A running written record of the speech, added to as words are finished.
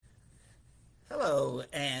Hello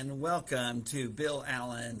and welcome to Bill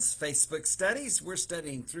Allen's Facebook Studies. We're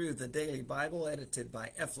studying through the Daily Bible edited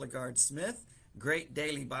by F. LaGard Smith. Great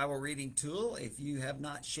daily Bible reading tool. If you have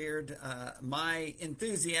not shared my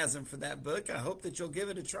enthusiasm for that book, I hope that you'll give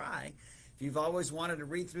it a try. If you've always wanted to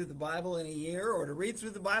read through the Bible in a year or to read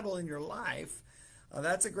through the Bible in your life,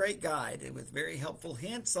 that's a great guide with very helpful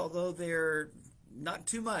hints, although they're not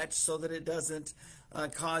too much so that it doesn't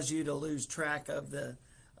cause you to lose track of the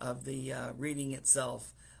reading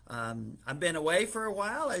itself. I've been away for a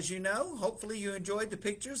while, as you know. Hopefully you enjoyed the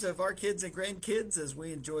pictures of our kids and grandkids as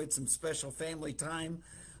we enjoyed some special family time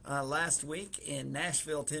last week in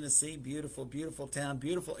Nashville, Tennessee. Beautiful, beautiful town,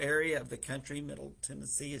 beautiful area of the country. Middle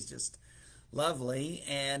Tennessee is just lovely,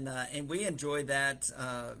 and we enjoyed that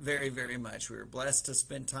very, very much. We were blessed to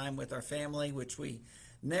spend time with our family, which we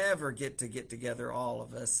never get together, all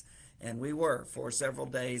of us. And we were for several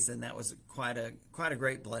days, and that was quite a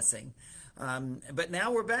great blessing. But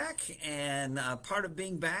now we're back, and part of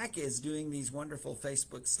being back is doing these wonderful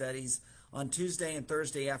Facebook studies on Tuesday and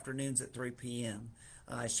Thursday afternoons at 3 p.m.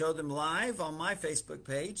 I show them live on my Facebook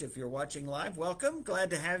page. If you're watching live, welcome. Glad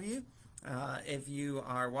to have you. If you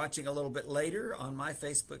are watching a little bit later on my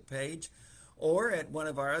Facebook page or at one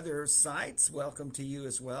of our other sites, welcome to you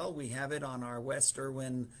as well. We have it on our West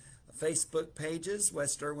Erwin Facebook pages,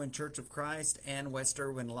 West Erwin Church of Christ and West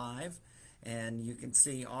Erwin Live, and you can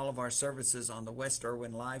see all of our services on the West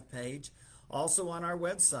Erwin Live page. Also on our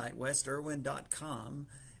website, westerwin.com,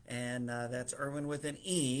 and that's Erwin with an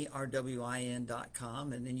E,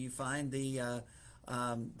 RWIN.com, and then you find the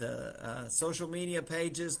social media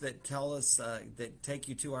pages that tell us that take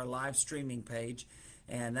you to our live streaming page,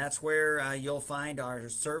 and that's where you'll find our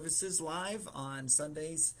services live on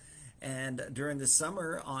Sundays and during the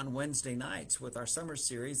summer on Wednesday nights with our summer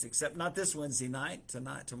series, except not this Wednesday night.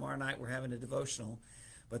 Tomorrow night we're having a devotional.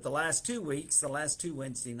 But the last 2 weeks, the last two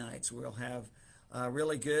Wednesday nights, we'll have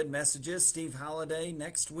really good messages. Steve Holliday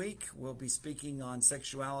next week will be speaking on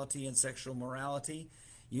sexuality and sexual morality,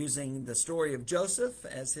 using the story of Joseph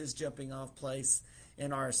as his jumping off place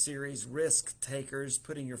in our series, Risk Takers,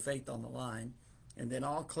 Putting Your Faith on the Line. And then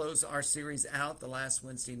I'll close our series out the last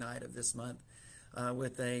Wednesday night of this month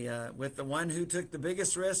with the one who took the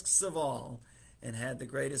biggest risks of all and had the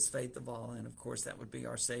greatest faith of all. And of course, that would be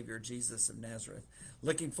our Savior, Jesus of Nazareth.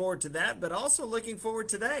 Looking forward to that, but also looking forward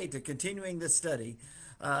today to continuing this study.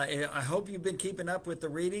 I hope you've been keeping up with the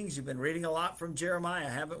readings. You've been reading a lot from Jeremiah,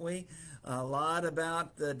 haven't we? A lot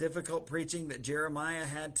about the difficult preaching that Jeremiah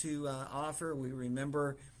had to offer. We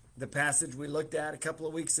remember the passage we looked at a couple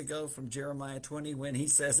of weeks ago from Jeremiah 20 when he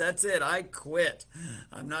says, "That's it, I quit.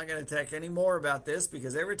 I'm not going to talk any more about this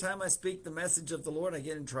because every time I speak the message of the Lord, I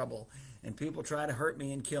get in trouble and people try to hurt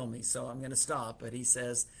me and kill me, so I'm going to stop." But he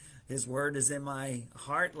says, his word is in my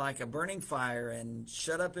heart like a burning fire and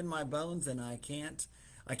shut up in my bones, and I can't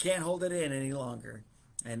hold it in any longer.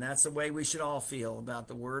 And that's the way we should all feel about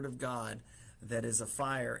the word of God that is a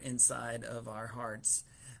fire inside of our hearts.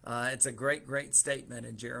 It's a great, great statement,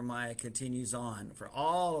 and Jeremiah continues on for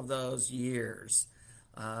all of those years,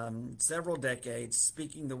 several decades,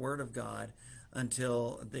 speaking the word of God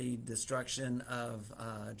until the destruction of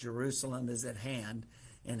Jerusalem is at hand,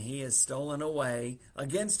 and he is stolen away,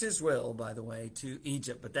 against his will, by the way, to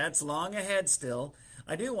Egypt. But that's long ahead still.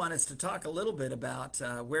 I do want us to talk a little bit about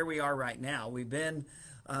where we are right now. We've been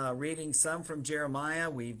reading some from Jeremiah.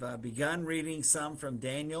 We've begun reading some from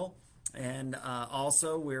Daniel. And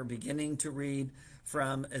also we're beginning to read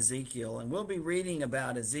from Ezekiel. And we'll be reading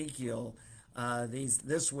about Ezekiel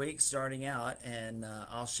this week starting out. And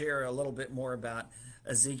I'll share a little bit more about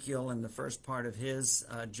Ezekiel in the first part of his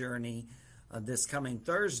journey this coming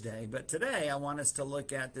Thursday. But today I want us to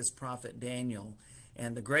look at this prophet Daniel.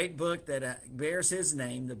 And the great book that bears his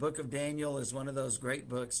name, the book of Daniel, is one of those great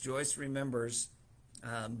books. Joyce remembers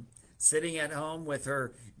sitting at home at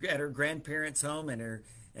her grandparents' home and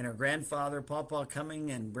her grandfather, Papa, coming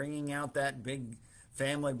and bringing out that big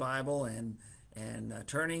family Bible and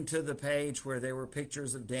turning to the page where there were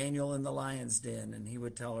pictures of Daniel in the lion's den, and he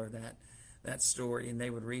would tell her that story, and they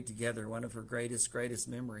would read together, one of her greatest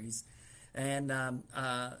memories. And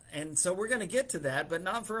so we're going to get to that, but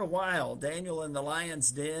not for a while. Daniel in the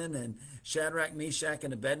lion's den and Shadrach, Meshach,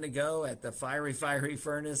 and Abednego at the fiery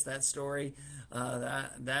furnace, that story.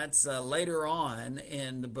 That's later on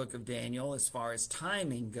in the book of Daniel as far as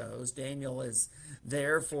timing goes. Daniel is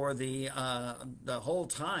there for the whole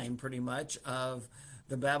time pretty much of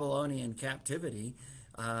the Babylonian captivity.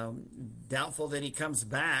 Doubtful that he comes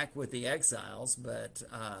back with the exiles, but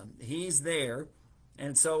he's there.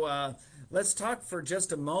 And so let's talk for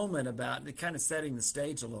just a moment about kind of setting the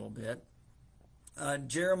stage a little bit.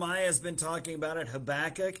 Jeremiah has been talking about it.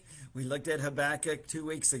 Habakkuk, we looked at Habakkuk 2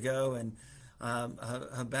 weeks ago, and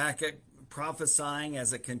Habakkuk prophesying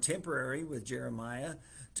as a contemporary with Jeremiah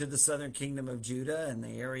to the southern kingdom of Judah and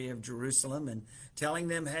the area of Jerusalem, and telling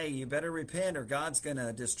them, hey, you better repent or God's going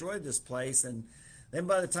to destroy this place. And then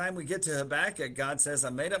by the time we get to Habakkuk, God says, I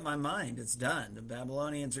made up my mind. It's done. The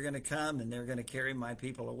Babylonians are going to come and they're going to carry my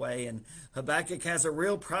people away. And Habakkuk has a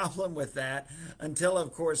real problem with that until,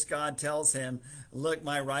 of course, God tells him, look,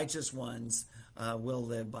 my righteous ones will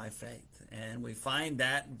live by faith. And we find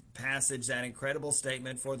that passage, that incredible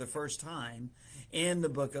statement, for the first time in the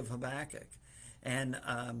book of Habakkuk.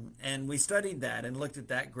 And we studied that and looked at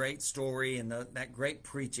that great story and that great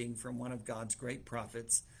preaching from one of God's great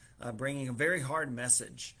prophets, bringing a very hard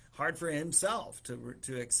message, hard for himself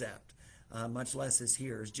to accept, much less his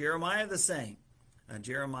hearers. Jeremiah the same.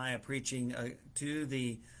 Jeremiah preaching to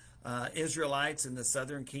the Israelites in the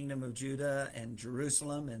southern kingdom of Judah and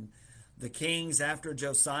Jerusalem. And the kings after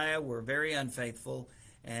Josiah were very unfaithful.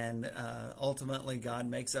 And ultimately God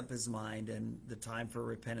makes up his mind and the time for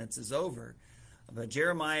repentance is over. But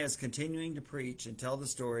Jeremiah is continuing to preach and tell the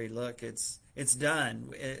story. Look, it's done.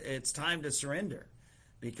 It's time to surrender,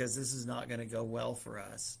 because this is not going to go well for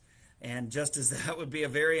us. And just as that would be a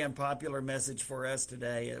very unpopular message for us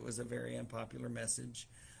today, it was a very unpopular message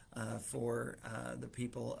for the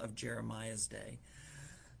people of Jeremiah's day.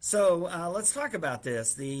 So let's talk about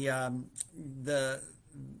this. The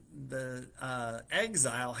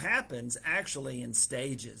exile happens actually in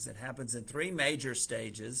stages. It happens in 3 major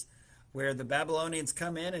stages, where the Babylonians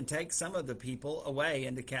come in and take some of the people away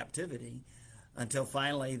into captivity, until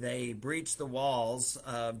finally they breach the walls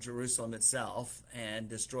of Jerusalem itself and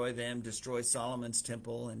destroy them, destroy Solomon's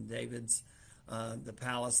temple and the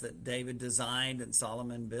palace that David designed and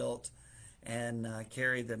Solomon built, and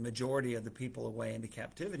carry the majority of the people away into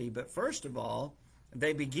captivity. But first of all,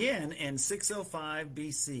 they begin in 605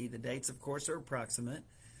 BC. The dates, of course, are approximate,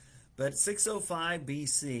 but 605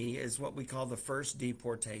 BC is what we call the first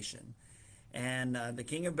deportation. And the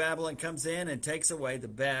king of Babylon comes in and takes away the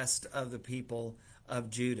best of the people of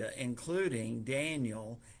Judah, including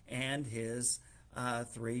Daniel and his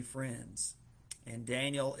 3 friends. And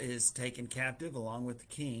Daniel is taken captive along with the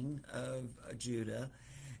king of Judah,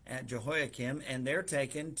 Jehoiakim, and they're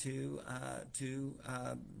taken to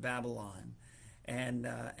Babylon. And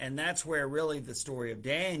that's where really the story of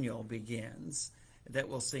Daniel begins, that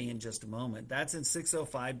we'll see in just a moment. That's in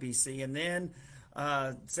 605 BC. And then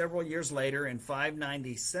several years later, in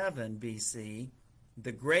 597 BC,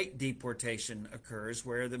 the Great Deportation occurs,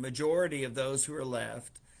 where the majority of those who are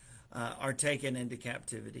left are taken into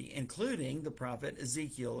captivity, including the prophet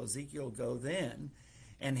Ezekiel. Ezekiel will go then,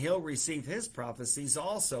 and he'll receive his prophecies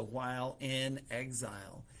also while in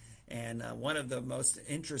exile. And one of the most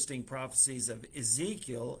interesting prophecies of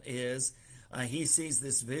Ezekiel is he sees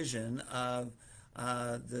this vision of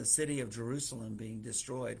the city of Jerusalem being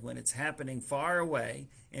destroyed when it's happening far away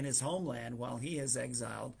in his homeland while he is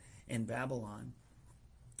exiled in Babylon.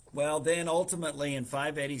 Well, then ultimately in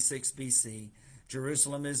 586 BC,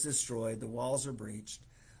 Jerusalem is destroyed. The walls are breached.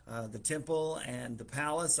 The temple and the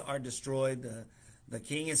palace are destroyed. The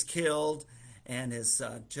king is killed, and his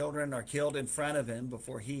children are killed in front of him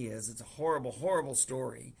before he is. It's a horrible, horrible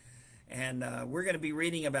story. And we're going to be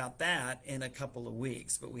reading about that in a couple of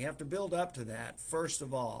weeks, but we have to build up to that first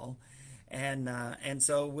of all, and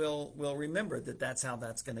so we'll remember that that's how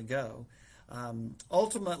that's going to go.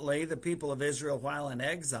 Ultimately, the people of Israel, while in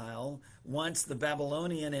exile, once the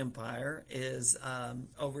Babylonian Empire is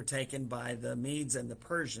overtaken by the Medes and the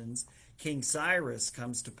Persians, King Cyrus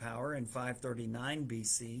comes to power in 539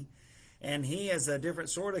 BC, and he is a different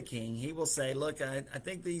sort of king. He will say, look, I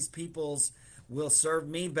think these peoples will serve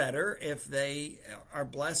me better if they are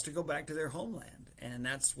blessed to go back to their homeland. And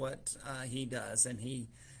that's what he does. And he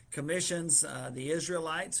commissions the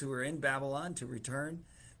Israelites who are in Babylon to return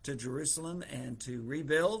to Jerusalem and to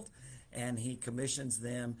rebuild. And he commissions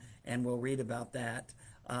them, and we'll read about that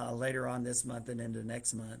later on this month and into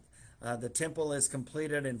next month. The temple is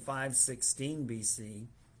completed in 516 BC.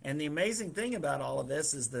 And the amazing thing about all of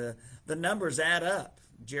this is the numbers add up.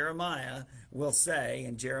 Jeremiah will say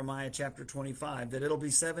in Jeremiah chapter 25 that it'll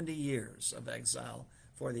be 70 years of exile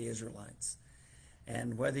for the Israelites.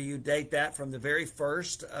 And whether you date that from the very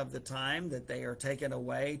first of the time that they are taken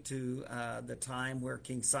away to the time where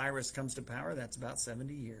King Cyrus comes to power, that's about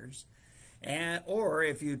 70 years. Or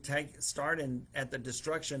if you start at the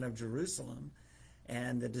destruction of Jerusalem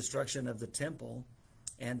and the destruction of the temple,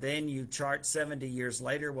 and then you chart 70 years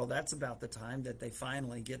later, well, that's about the time that they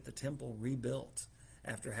finally get the temple rebuilt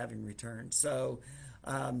after having returned. So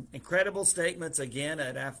Incredible statements. Again,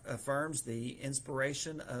 it affirms the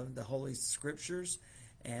inspiration of the Holy Scriptures,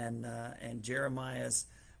 and Jeremiah's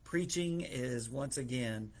preaching is once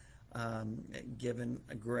again given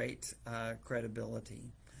a great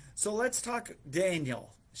credibility. So let's talk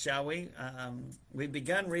Daniel, shall we? We've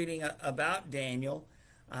begun reading about Daniel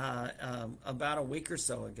about a week or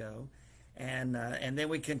so ago. And then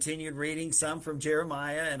we continued reading some from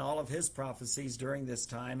Jeremiah and all of his prophecies during this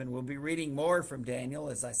time. And we'll be reading more from Daniel,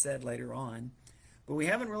 as I said, later on. But we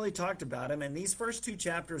haven't really talked about him. And these first 2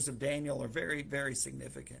 chapters of Daniel are very, very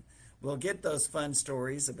significant. We'll get those fun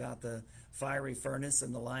stories about the fiery furnace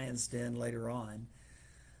and the lion's den later on.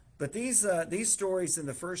 But these stories in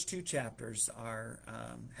the first 2 chapters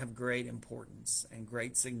have great importance and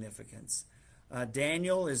great significance.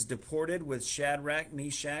 Daniel is deported with Shadrach,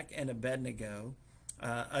 Meshach, and Abednego,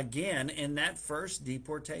 again in that first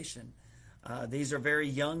deportation. These are very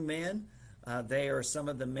young men. They are some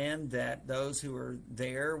of the men that those who were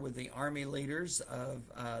there with the army leaders of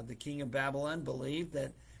the king of Babylon believed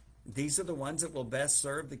that these are the ones that will best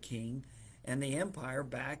serve the king and the empire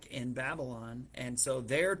back in Babylon. And so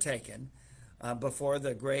they're taken before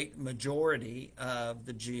the great majority of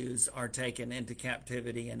the Jews are taken into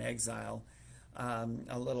captivity and exile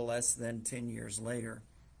a little less than 10 years later.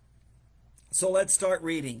 So let's start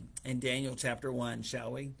reading in Daniel chapter 1,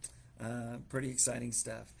 shall we? Pretty exciting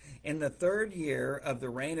stuff. In the 3rd year of the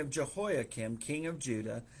reign of Jehoiakim, king of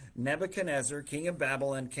Judah, Nebuchadnezzar, king of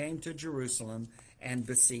Babylon, came to Jerusalem and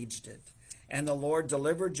besieged it. And the Lord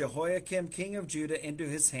delivered Jehoiakim, king of Judah, into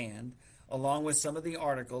his hand, along with some of the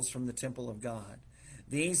articles from the temple of God.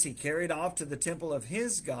 These he carried off to the temple of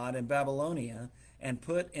his God in Babylonia, and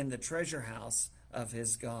put in the treasure house of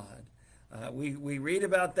his God. We read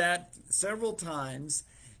about that several times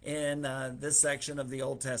in this section of the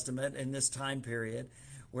Old Testament in this time period,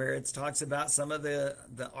 where it talks about some of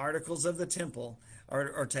the articles of the temple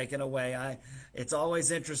are taken away. It's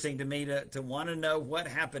always interesting to me to want to know what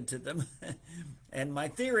happened to them. And my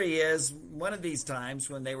theory is one of these times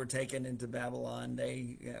when they were taken into Babylon,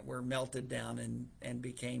 they were melted down and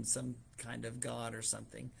became some kind of god or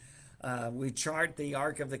something. We chart the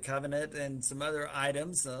Ark of the Covenant and some other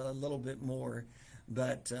items a little bit more,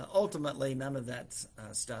 but ultimately none of that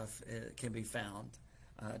stuff can be found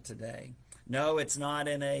today. No, it's not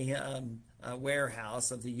in a warehouse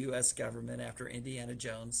of the U.S. government after Indiana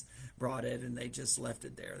Jones brought it and they just left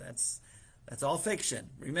it there. That's all fiction.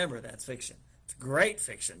 Remember, that's fiction. It's great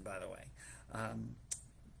fiction, by the way.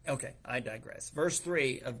 Okay, I digress. Verse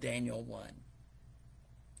 3 of Daniel 1.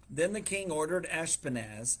 Then the king ordered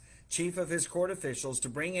Ashpenaz, chief of his court officials, to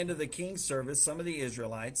bring into the king's service some of the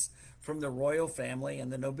Israelites from the royal family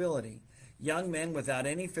and the nobility, young men without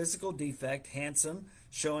any physical defect, handsome,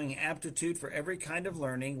 showing aptitude for every kind of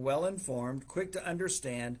learning, well-informed, quick to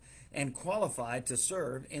understand, and qualified to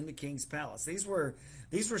serve in the king's palace. These were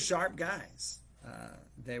sharp guys.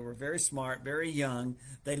 They were very smart, very young.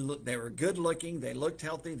 They were good-looking. They looked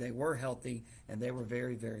healthy. They were healthy, and they were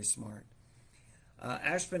very, very smart.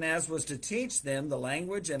 Ashpenaz was to teach them the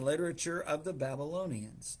language and literature of the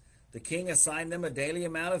Babylonians. The king assigned them a daily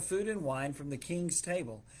amount of food and wine from the king's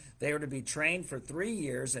table. They were to be trained for 3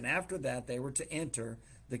 years, and after that they were to enter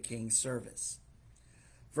the king's service.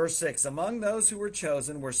 Verse 6, among those who were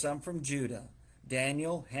chosen were some from Judah,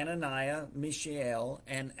 Daniel, Hananiah, Mishael,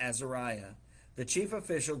 and Azariah. The chief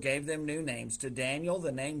official gave them new names. To Daniel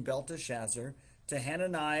the name Belteshazzar, to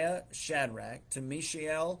Hananiah Shadrach, to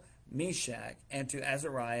Mishael Meshach, and to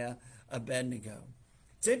Azariah Abednego.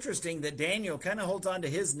 It's interesting that Daniel kind of holds on to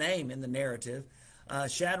his name in the narrative.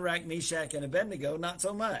 Shadrach, Meshach, and Abednego, not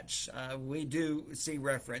so much. We do see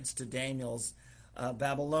reference to Daniel's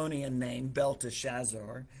Babylonian name,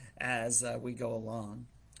 Belteshazzar, as we go along.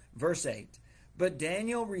 Verse 8, but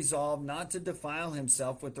Daniel resolved not to defile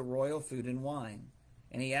himself with the royal food and wine,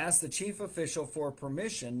 and he asked the chief official for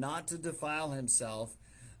permission not to defile himself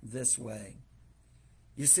this way.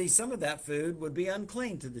 You see, some of that food would be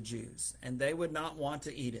unclean to the Jews, and they would not want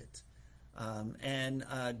to eat it.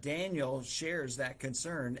 Daniel shares that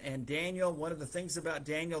concern. And Daniel, one of the things about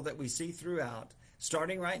Daniel that we see throughout,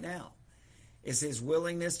 starting right now, is his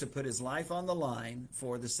willingness to put his life on the line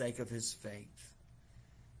for the sake of his faith.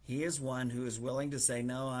 He is one who is willing to say,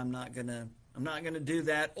 no, I'm not going to do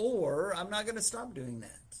that, or I'm not going to stop doing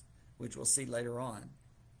that, which we'll see later on.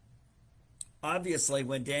 Obviously,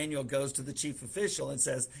 when Daniel goes to the chief official and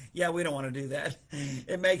says, yeah, we don't want to do that,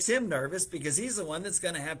 it makes him nervous because he's the one that's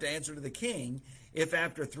going to have to answer to the king if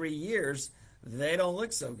after 3 years they don't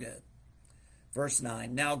look so good. Verse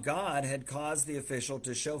 9, now God had caused the official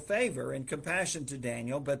to show favor and compassion to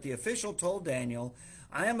Daniel, but the official told Daniel,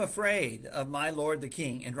 I am afraid of my lord the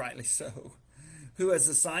king, and rightly so, who has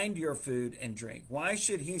assigned your food and drink. Why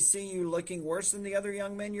should he see you looking worse than the other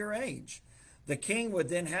young men your age? The king would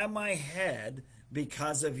then have my head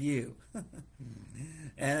because of you. And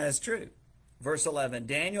that's true. Verse 11,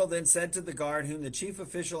 Daniel then said to the guard whom the chief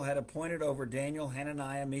official had appointed over Daniel,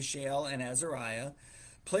 Hananiah, Mishael, and Azariah,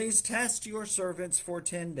 please test your servants for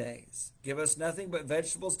 10 days. Give us nothing but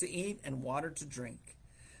vegetables to eat and water to drink.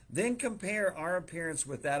 Then compare our appearance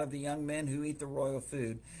with that of the young men who eat the royal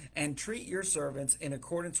food, and treat your servants in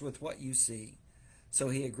accordance with what you see. So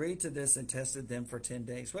he agreed to this and tested them for 10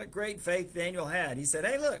 days. What great faith Daniel had. He said,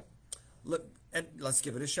 hey, look, let's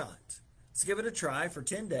give it a shot. Let's give it a try for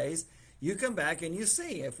 10 days. You come back and you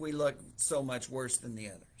see if we look so much worse than the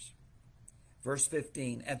others. Verse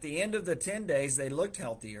 15, at the end of the 10 days, they looked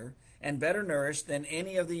healthier and better nourished than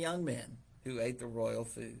any of the young men who ate the royal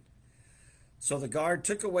food. So the guard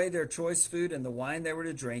took away their choice food and the wine they were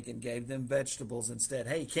to drink and gave them vegetables instead.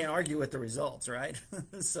 Hey, you can't argue with the results, right?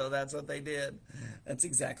 So that's what they did. That's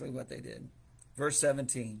exactly what they did. Verse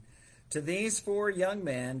 17, to these 4 young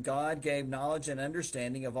men, God gave knowledge and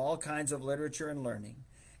understanding of all kinds of literature and learning.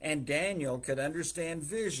 And Daniel could understand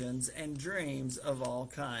visions and dreams of all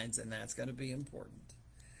kinds, and that's going to be important.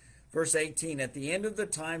 Verse 18, at the end of the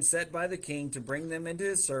time set by the king to bring them into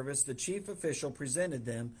his service, the chief official presented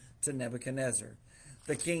them to Nebuchadnezzar.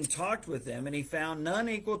 The king talked with them, and he found none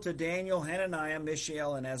equal to Daniel, Hananiah,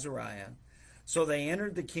 Mishael, and Azariah. So they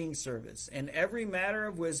entered the king's service. In every matter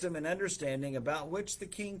of wisdom and understanding about which the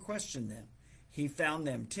king questioned them, he found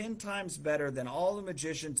them 10 times better than all the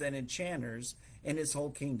magicians and enchanters in his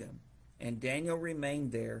whole kingdom. And Daniel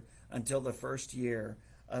remained there until the 1st year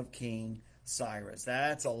of King Cyrus.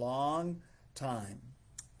 That's a long time.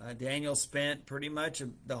 Daniel spent pretty much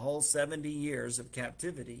the whole 70 years of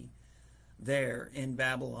captivity there in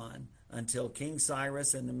Babylon until King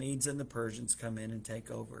Cyrus and the Medes and the Persians come in and take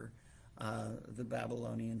over the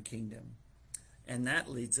Babylonian kingdom. And that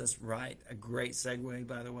leads us a great segue,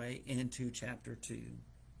 by the way, into chapter 2.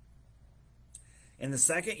 In the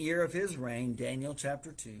 2nd year of his reign, Daniel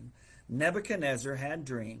chapter 2, Nebuchadnezzar had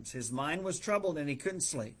dreams. His mind was troubled and he couldn't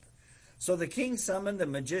sleep. So the king summoned the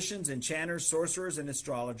magicians, enchanters, sorcerers, and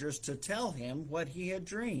astrologers to tell him what he had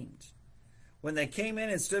dreamed. When they came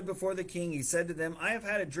in and stood before the king, he said to them, I have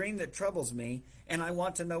had a dream that troubles me, and I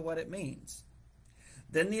want to know what it means.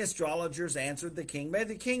 Then the astrologers answered the king, may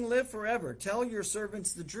the king live forever. Tell your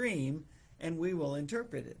servants the dream, and we will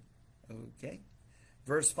interpret it. Okay.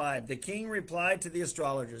 Verse 5, the king replied to the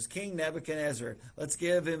astrologers, King Nebuchadnezzar, let's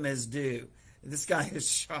give him his due. This guy is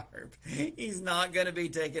sharp. He's not going to be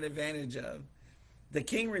taken advantage of. The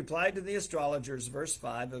king replied to the astrologers, verse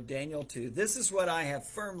 5 of Daniel 2, this is what I have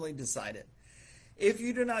firmly decided. If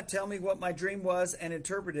you do not tell me what my dream was and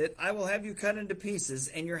interpret it, I will have you cut into pieces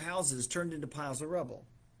and your houses turned into piles of rubble.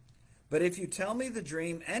 But if you tell me the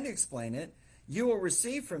dream and explain it, you will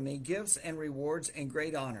receive from me gifts and rewards and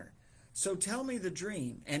great honor. So tell me the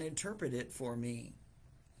dream and interpret it for me.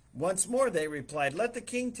 Once more they replied, let the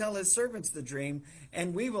king tell his servants the dream,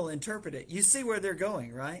 and we will interpret it. You see where they're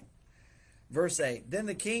going, right? Verse 8, then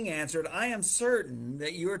the king answered, I am certain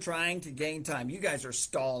that you are trying to gain time. You guys are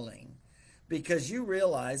stalling because you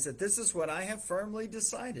realize that this is what I have firmly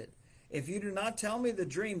decided. If you do not tell me the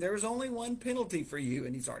dream, there is only one penalty for you,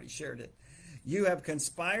 and he's already shared it. You have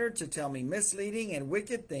conspired to tell me misleading and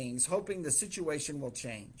wicked things, hoping the situation will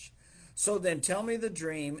change. So then tell me the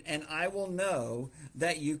dream, and I will know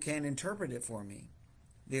that you can interpret it for me.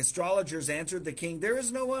 The astrologers answered the king, there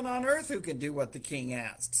is no one on earth who can do what the king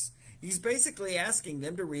asks. He's basically asking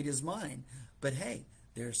them to read his mind. But hey,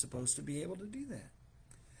 they're supposed to be able to do that.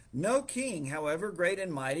 No king, however great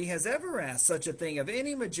and mighty, has ever asked such a thing of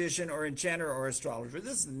any magician or enchanter or astrologer.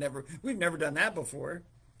 We've never done that before.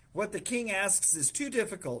 What the king asks is too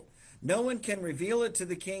difficult. No one can reveal it to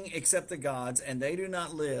the king except the gods, and they do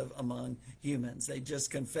not live among humans. They just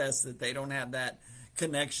confess that they don't have that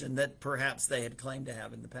connection that perhaps they had claimed to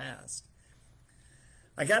have in the past.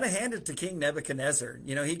 I got to hand it to King Nebuchadnezzar.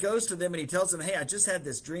 He goes to them and he tells them, hey, I just had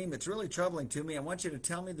this dream. It's really troubling to me. I want you to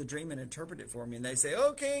tell me the dream and interpret it for me. And they say,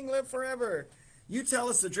 oh, king, live forever. You tell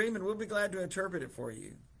us the dream and we'll be glad to interpret it for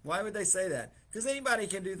you. Why would they say that? Because anybody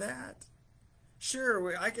can do that.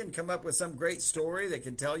 Sure, I can come up with some great story that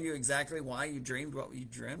can tell you exactly why you dreamed what you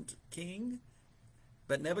dreamt, king.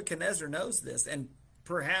 But Nebuchadnezzar knows this, and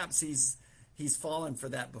perhaps he's fallen for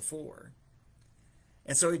that before.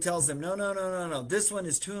 And so he tells them, no. This one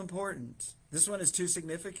is too important. This one is too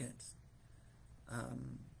significant.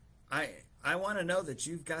 I want to know that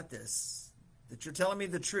you've got this, that you're telling me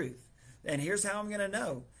the truth. And here's how I'm going to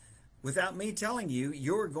know. Without me telling you,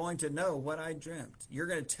 you're going to know what I dreamt. You're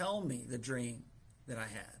going to tell me the dream that I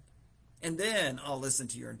had. And then I'll listen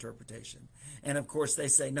to your interpretation. And of course, they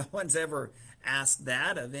say no one's ever asked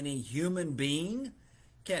that of any human being.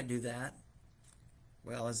 Can't do that.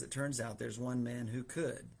 Well, as it turns out, there's one man who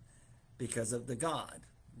could, because of the God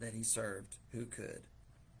that he served who could.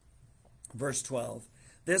 Verse 12.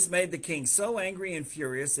 This made the king so angry and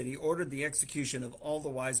furious that he ordered the execution of all the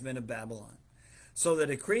wise men of Babylon. So the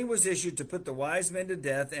decree was issued to put the wise men to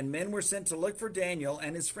death, and men were sent to look for Daniel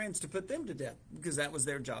and his friends to put them to death, because that was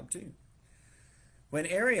their job too. When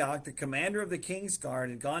Arioch, the commander of the king's guard,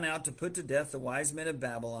 had gone out to put to death the wise men of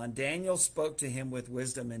Babylon, Daniel spoke to him with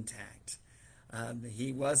wisdom and tact.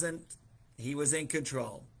 He was in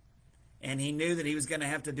control, and he knew that he was going to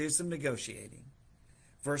have to do some negotiating.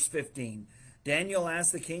 Verse 15, Daniel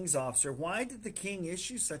asked the king's officer, why did the king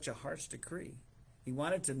issue such a harsh decree? He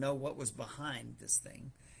wanted to know what was behind this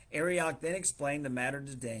thing. Arioch then explained the matter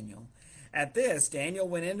to Daniel. At this, Daniel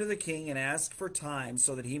went into the king and asked for time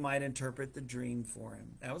so that he might interpret the dream for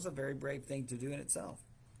him. That was a very brave thing to do in itself.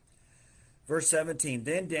 Verse 17,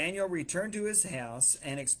 then Daniel returned to his house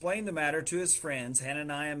and explained the matter to his friends,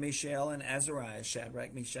 Hananiah, Mishael, and Azariah,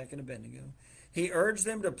 Shadrach, Meshach, and Abednego. He urged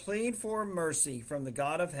them to plead for mercy from the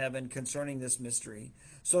God of heaven concerning this mystery,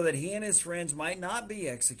 so that he and his friends might not be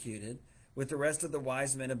executed with the rest of the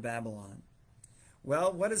wise men of Babylon.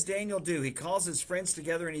 Well, what does Daniel do? He calls his friends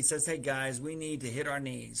together and he says, hey guys, we need to hit our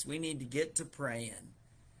knees. We need to get to praying,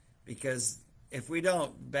 because if we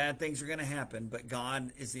don't, bad things are going to happen, but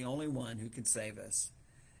God is the only one who can save us.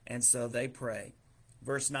 And so they pray.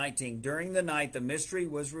 Verse 19, during the night, the mystery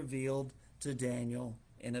was revealed to Daniel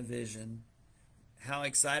in a vision. How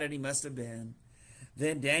excited he must have been.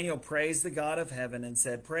 Then Daniel praised the God of heaven and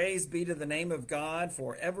said, praise be to the name of God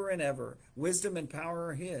forever and ever. Wisdom and power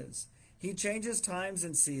are his. He changes times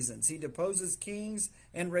and seasons. He deposes kings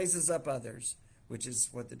and raises up others, which is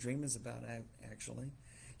what the dream is about, actually.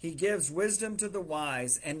 He gives wisdom to the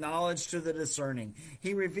wise and knowledge to the discerning.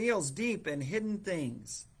 He reveals deep and hidden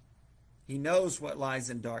things. He knows what lies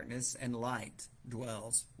in darkness, and light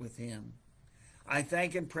dwells with him. I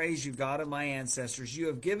thank and praise you, God of my ancestors. You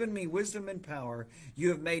have given me wisdom and power. You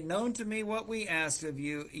have made known to me what we asked of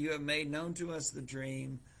you. You have made known to us the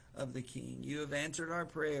dream of the king. You have answered our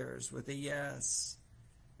prayers with a yes,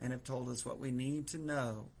 and have told us what we need to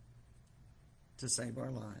know to save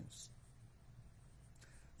our lives.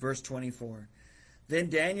 Verse 24. Then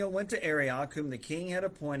Daniel went to Arioch, whom the king had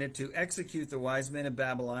appointed to execute the wise men of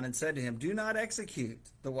Babylon, and said to him, do not execute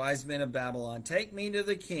the wise men of Babylon. Take me to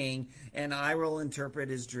the king, and I will interpret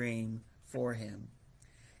his dream for him.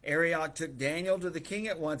 Arioch took Daniel to the king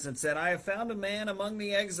at once and said, I have found a man among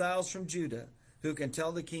the exiles from Judah who can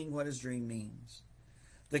tell the king what his dream means.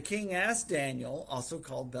 The king asked Daniel, also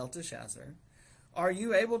called Belteshazzar, are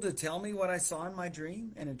you able to tell me what I saw in my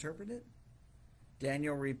dream and interpret it?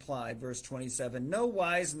 Daniel replied, verse 27, no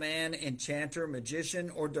wise man, enchanter,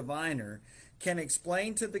 magician, or diviner can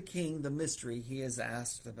explain to the king the mystery he is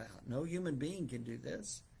asked about. No human being can do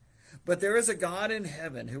this. But there is a God in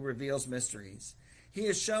heaven who reveals mysteries. He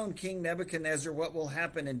has shown King Nebuchadnezzar what will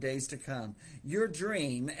happen in days to come. Your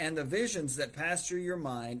dream and the visions that passed through your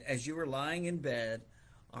mind as you were lying in bed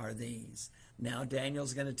are these. Now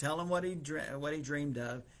Daniel's going to tell him what he dreamed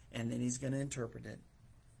of, and then he's going to interpret it.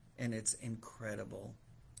 And it's incredible.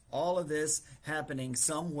 All of this happening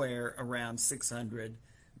somewhere around 600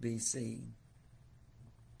 BC.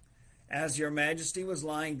 As your majesty was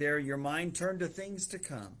lying there, your mind turned to things to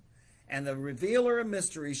come, and the revealer of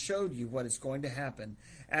mysteries showed you what is going to happen.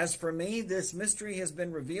 As for me, this mystery has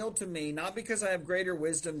been revealed to me, not because I have greater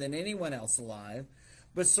wisdom than anyone else alive,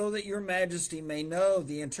 but so that your majesty may know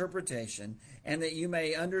the interpretation, and that you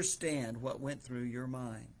may understand what went through your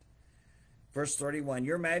mind. Verse 31,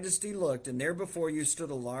 your majesty looked, and there before you stood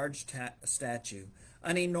a large statue,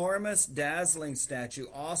 an enormous, dazzling statue,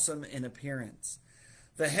 awesome in appearance.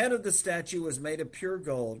 The head of the statue was made of pure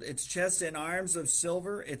gold, its chest and arms of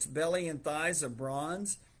silver, its belly and thighs of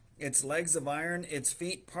bronze, its legs of iron, its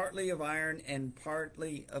feet partly of iron and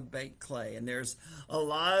partly of baked clay. And there's a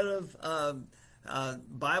lot of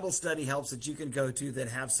Bible study helps that you can go to that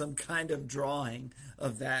have some kind of drawing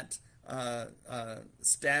of that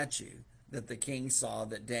statue that the king saw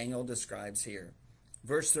that Daniel describes here.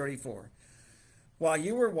 Verse 34, while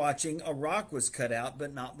you were watching, a rock was cut out,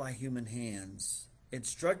 but not by human hands. It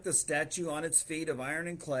struck the statue on its feet of iron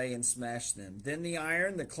and clay and smashed them. Then the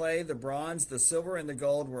iron, the clay, the bronze, the silver, and the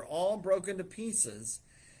gold were all broken to pieces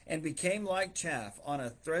and became like chaff on a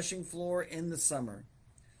threshing floor in the summer.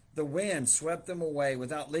 The wind swept them away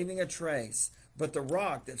without leaving a trace, But the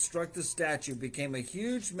rock that struck the statue became a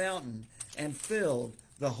huge mountain and filled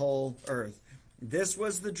the whole earth. This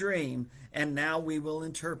was the dream, and now we will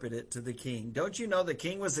interpret it to the king. Don't you know the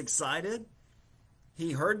king was excited?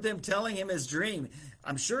 He heard them telling him his dream.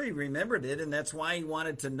 I'm sure he remembered it, and that's why he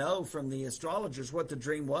wanted to know from the astrologers what the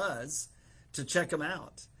dream was, to check him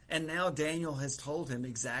out. And now Daniel has told him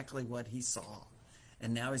exactly what he saw.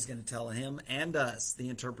 And now he's going to tell him and us the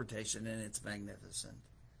interpretation, and it's magnificent.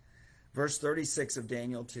 Verse 36 of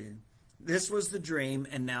Daniel 2. This was the dream,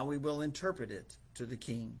 and now we will interpret it to the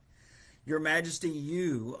king. Your Majesty,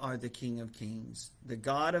 you are the King of kings. The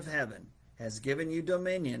God of heaven has given you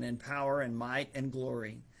dominion and power and might and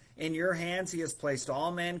glory. In your hands he has placed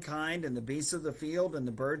all mankind and the beasts of the field and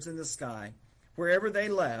the birds in the sky. Wherever they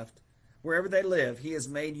live, he has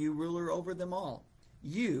made you ruler over them all.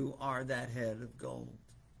 You are that head of gold.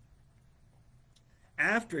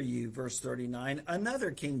 After you, verse 39,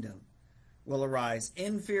 another kingdom will arise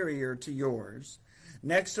inferior to yours.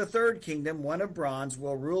 Next, a third kingdom, one of bronze,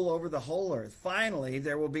 will rule over the whole earth. Finally,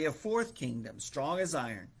 there will be a fourth kingdom, strong as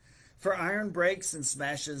iron. For iron breaks and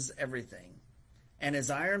smashes everything. And as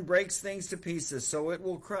iron breaks things to pieces, so it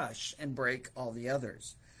will crush and break all the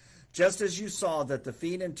others. Just as you saw that the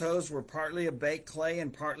feet and toes were partly of baked clay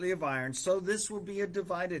and partly of iron, so this will be a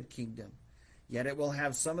divided kingdom. Yet it will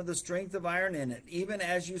have some of the strength of iron in it, even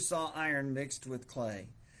as you saw iron mixed with clay.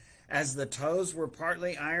 As the toes were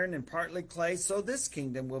partly iron and partly clay, so this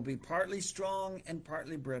kingdom will be partly strong and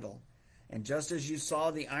partly brittle. And just as you saw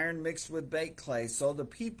the iron mixed with baked clay, so the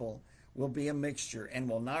people will be a mixture and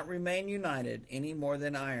will not remain united any more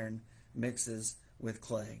than iron mixes with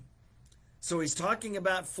clay. So he's talking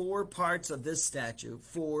about four parts of this statue,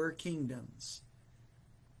 four kingdoms.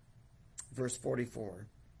 Verse 44.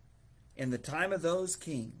 In the time of those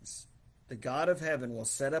kings, the God of heaven will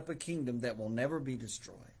set up a kingdom that will never be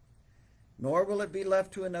destroyed, nor will it be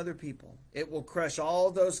left to another people. It will crush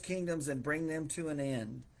all those kingdoms and bring them to an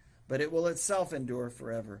end, but it will itself endure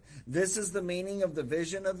forever. This is the meaning of the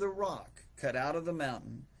vision of the rock cut out of the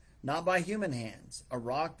mountain, not by human hands, a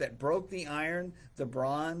rock that broke the iron, the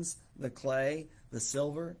bronze, the clay, the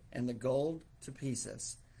silver, and the gold to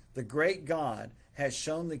pieces. The great God has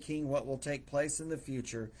shown the king what will take place in the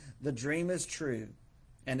future. The dream is true,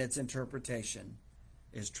 and its interpretation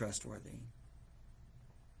is trustworthy.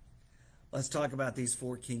 Let's talk about these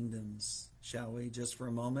four kingdoms, shall we, just for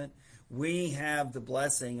a moment? We have the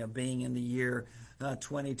blessing of being in the year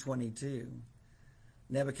 2022.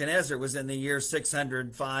 Nebuchadnezzar was in the year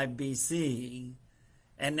 605 BC,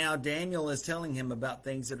 and now Daniel is telling him about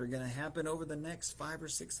things that are going to happen over the next 500 or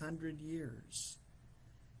 600 years.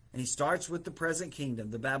 And he starts with the present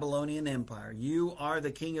kingdom, the Babylonian Empire. You are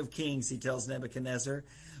the King of kings, he tells Nebuchadnezzar.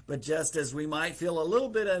 But just as we might feel a little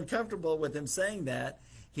bit uncomfortable with him saying that,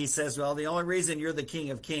 he says, well, the only reason you're the King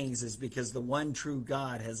of kings is because the one true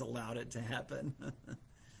God has allowed it to happen.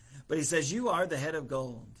 But he says, you are the head of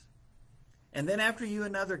gold. And then after you,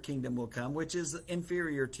 another kingdom will come, which is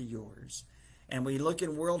inferior to yours. And we look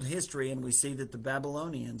in world history and we see that the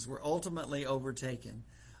Babylonians were ultimately overtaken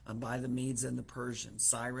by the Medes and the Persians.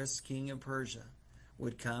 Cyrus, king of Persia,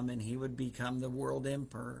 would come and he would become the world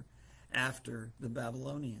emperor after the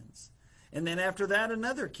Babylonians. And then after that,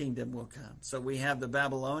 another kingdom will come. So we have the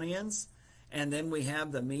Babylonians, and then we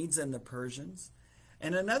have the Medes and the Persians.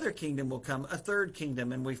 And another kingdom will come, a third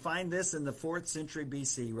kingdom. And we find this in the 4th century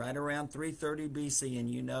BC, right around 330 BC. And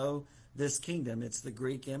you know this kingdom, it's the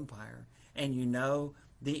Greek Empire. And you know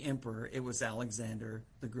the emperor, it was Alexander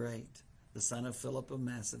the Great, the son of Philip of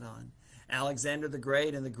Macedon. Alexander the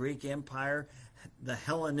Great and the Greek Empire, the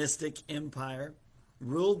Hellenistic Empire,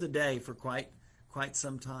 ruled the day for quite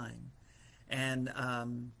some time.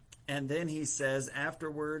 And then he says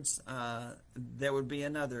afterwards there would be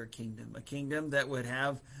another kingdom, a kingdom that would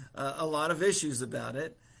have a lot of issues about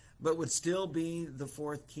it, but would still be the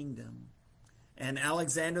fourth kingdom. And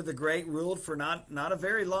Alexander the Great ruled for not a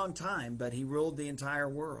very long time, but he ruled the entire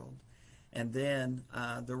world. And then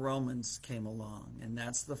the Romans came along, and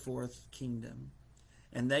that's the fourth kingdom.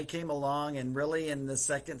 And they came along, and really in the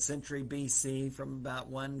 2nd century BC, from about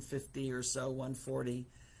 150 or so, 140,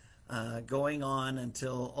 going on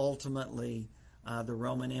until ultimately the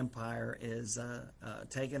Roman Empire is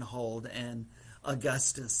taken hold, and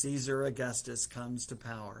Caesar Augustus comes to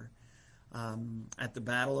power at the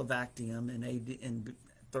Battle of Actium in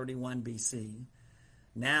 31 BC.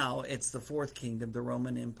 Now it's the fourth kingdom, the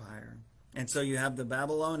Roman Empire. And so you have the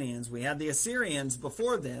Babylonians. We have the Assyrians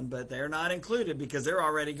before them, but they're not included because they're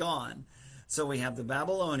already gone. So we have the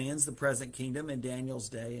Babylonians, the present kingdom in Daniel's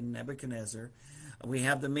day, in Nebuchadnezzar. We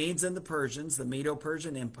have the Medes and the Persians, the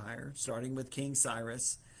Medo-Persian Empire, starting with King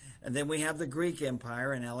Cyrus. And then we have the Greek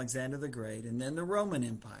Empire and Alexander the Great, and then the Roman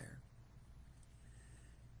Empire.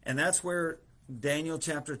 And that's where Daniel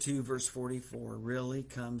chapter 2, verse 44 really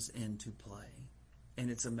comes into play. And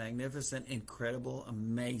it's a magnificent, incredible,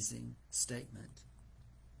 amazing statement.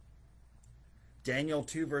 Daniel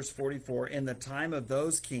 2, verse 44, in the time of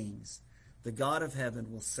those kings, the God of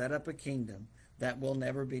heaven will set up a kingdom that will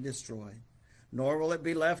never be destroyed, nor will it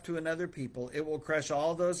be left to another people. It will crush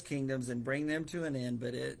all those kingdoms and bring them to an end,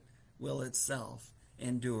 but it will itself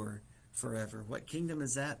endure forever. What kingdom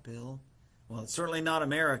is that, Bill? Well, it's certainly not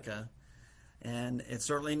America, and it's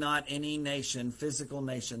certainly not any nation, physical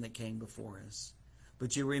nation that came before us.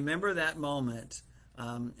 But you remember that moment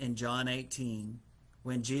in John 18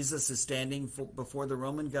 when Jesus is standing before the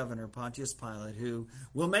Roman governor, Pontius Pilate, who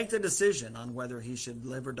will make the decision on whether he should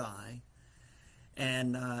live or die.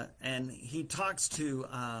 And he talks to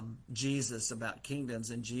Jesus about kingdoms,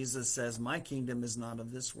 and Jesus says, my kingdom is not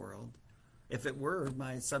of this world. If it were,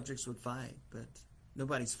 my subjects would fight, but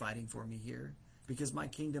nobody's fighting for me here because my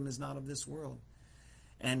kingdom is not of this world.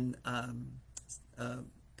 And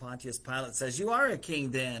Pontius Pilate says, you are a king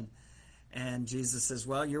then. And Jesus says,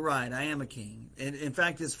 well, you're right, I am a king. And in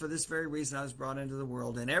fact, it's for this very reason I was brought into the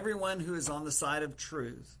world. And everyone who is on the side of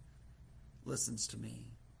truth listens to me.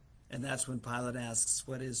 And that's when Pilate asks,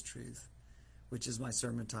 what is truth? Which is my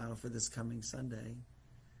sermon title for this coming Sunday.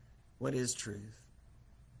 What is truth?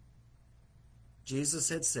 Jesus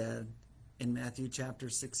had said in Matthew chapter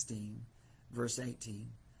 16, verse 18,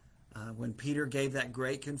 when Peter gave that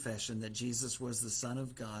great confession that Jesus was the Son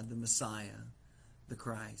of God, the Messiah, the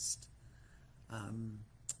Christ,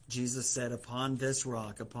 Jesus said, upon this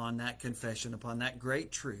rock, upon that confession, upon that great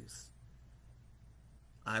truth,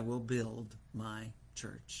 I will build my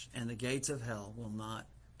church, and the gates of hell will not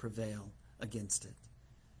prevail against it.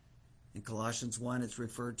 In Colossians 1, it's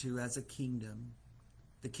referred to as a kingdom.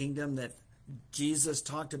 The kingdom that Jesus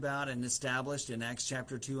talked about and established in Acts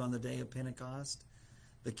chapter 2 on the day of Pentecost.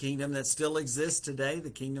 The kingdom that still exists today, the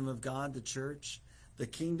kingdom of God, the church. The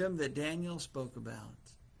kingdom that Daniel spoke about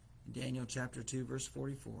in Daniel chapter 2, verse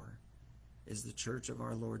 44, is the church of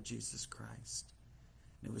our Lord Jesus Christ.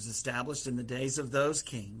 It was established in the days of those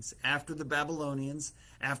kings, after the Babylonians,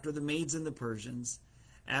 after the Medes and the Persians,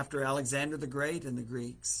 after Alexander the Great and the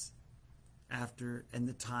Greeks, in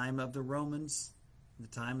the time of the Romans, the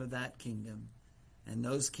time of that kingdom, and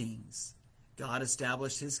those kings. God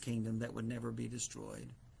established his kingdom that would never be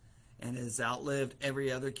destroyed, and it has outlived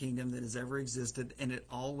every other kingdom that has ever existed, and it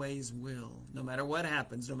always will. No matter what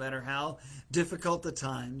happens, no matter how difficult the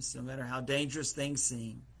times, no matter how dangerous things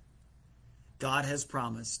seem, God has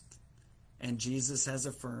promised, and Jesus has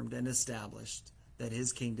affirmed and established that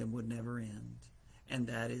his kingdom would never end. And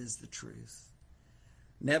that is the truth.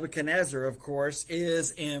 Nebuchadnezzar, of course,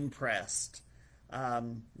 is impressed.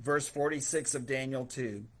 Verse 46 of Daniel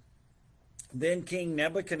 2. Then King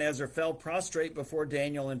Nebuchadnezzar fell prostrate before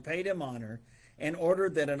Daniel and paid him honor and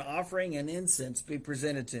ordered that an offering and incense be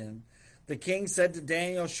presented to him. The king said to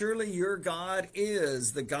Daniel, surely your God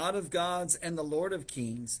is the God of gods and the Lord of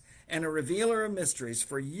kings, and a revealer of mysteries,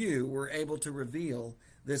 for you were able to reveal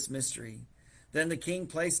this mystery. Then the king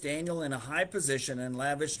placed Daniel in a high position and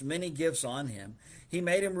lavished many gifts on him. He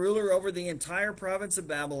made him ruler over the entire province of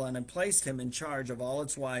Babylon and placed him in charge of all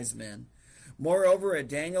its wise men. Moreover, at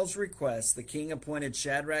Daniel's request, the king appointed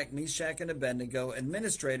Shadrach, Meshach, and Abednego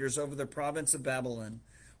administrators over the province of Babylon,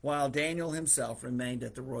 while Daniel himself remained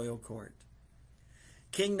at the royal court.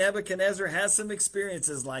 King Nebuchadnezzar has some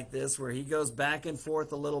experiences like this where he goes back and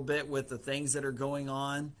forth a little bit with the things that are going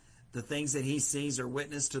on, the things that he sees are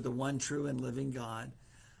witness to the one true and living God.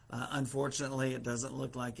 Unfortunately, it doesn't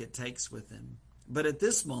look like it takes with him. But at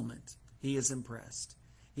this moment, he is impressed.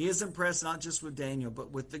 He is impressed not just with Daniel,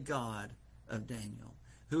 but with the God of Daniel,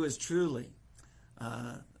 who is truly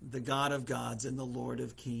the God of gods and the Lord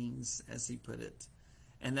of kings, as he put it.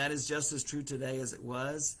 And that is just as true today as it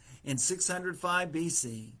was in 605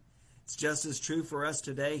 BC. It's just as true for us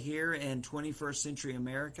today here in 21st century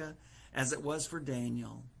America as it was for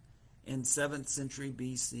Daniel in 7th century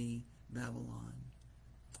BC Babylon.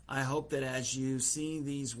 I hope that as you see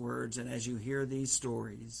these words and as you hear these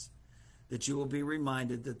stories, that you will be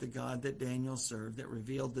reminded that the God that Daniel served, that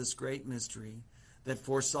revealed this great mystery, that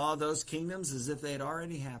foresaw those kingdoms as if they had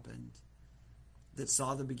already happened, that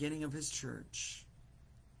saw the beginning of his church,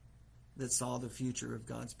 that saw the future of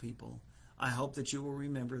God's people. I hope that you will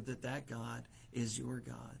remember that that God is your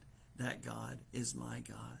God. That God is my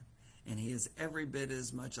God. And he is every bit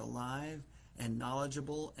as much alive and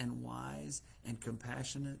knowledgeable and wise and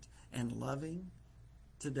compassionate and loving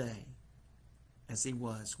today as he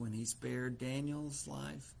was when he spared Daniel's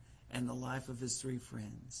life and the life of his three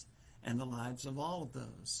friends and the lives of all of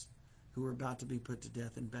those who were about to be put to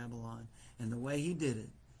death in Babylon. And the way he did it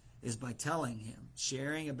is by telling him,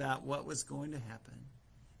 sharing about what was going to happen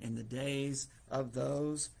in the days of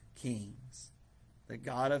those kings. The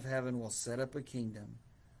God of heaven will set up a kingdom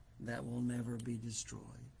that will never be destroyed.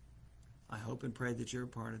 I hope and pray that you're a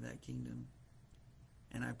part of that kingdom.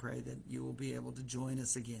 And I pray that you will be able to join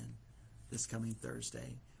us again this coming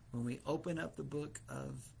Thursday when we open up the book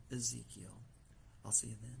of Ezekiel. I'll see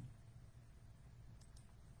you then.